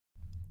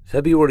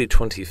February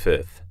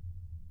 25th.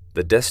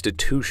 The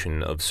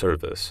Destitution of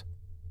Service.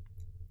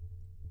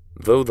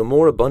 Though the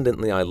more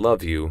abundantly I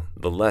love you,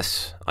 the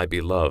less I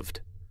be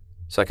loved.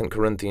 2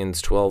 Corinthians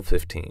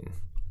 12:15.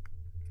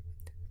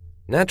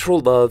 Natural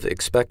love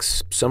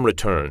expects some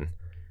return,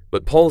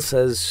 but Paul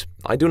says,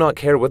 I do not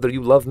care whether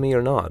you love me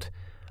or not.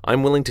 I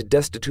am willing to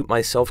destitute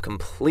myself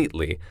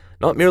completely,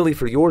 not merely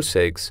for your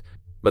sakes,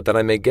 but that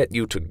I may get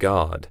you to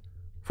God.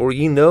 For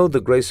ye know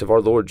the grace of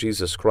our Lord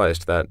Jesus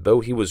Christ, that,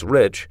 though he was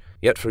rich,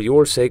 yet for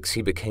your sakes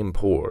he became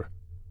poor.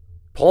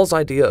 Paul's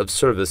idea of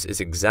service is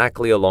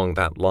exactly along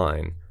that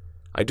line.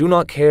 I do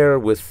not care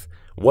with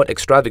what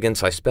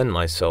extravagance I spend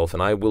myself,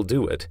 and I will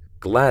do it,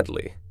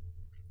 gladly.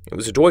 It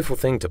was a joyful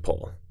thing to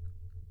Paul.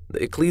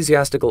 The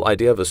ecclesiastical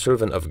idea of a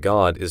servant of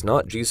God is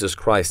not Jesus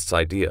Christ's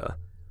idea.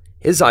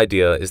 His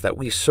idea is that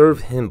we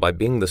serve him by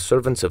being the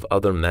servants of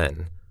other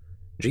men.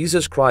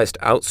 Jesus Christ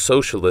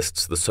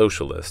out-socialists the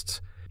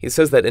socialists. He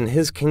says that in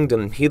his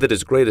kingdom he that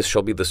is greatest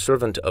shall be the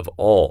servant of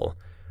all.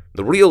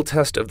 The real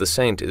test of the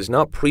saint is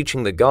not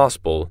preaching the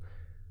gospel,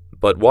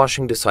 but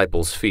washing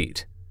disciples'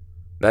 feet.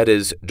 That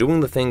is,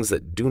 doing the things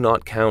that do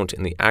not count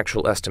in the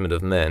actual estimate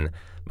of men,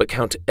 but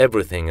count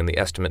everything in the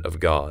estimate of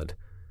God.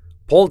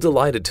 Paul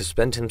delighted to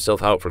spend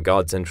himself out for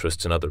God's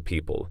interests in other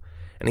people,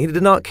 and he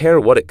did not care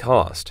what it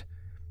cost.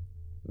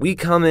 We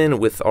come in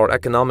with our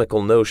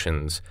economical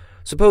notions.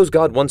 Suppose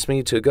God wants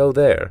me to go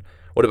there.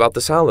 What about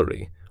the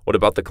salary? What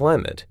about the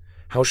climate?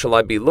 How shall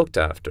I be looked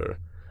after?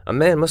 A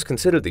man must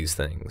consider these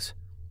things.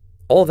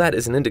 All that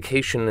is an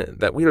indication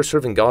that we are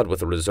serving God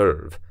with a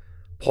reserve.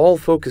 Paul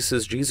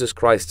focuses Jesus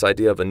Christ's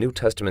idea of a New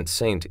Testament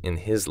saint in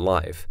his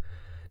life,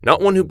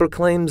 not one who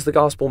proclaims the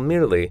gospel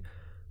merely,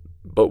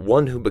 but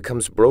one who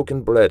becomes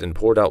broken bread and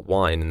poured out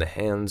wine in the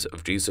hands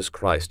of Jesus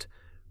Christ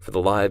for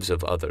the lives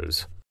of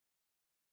others.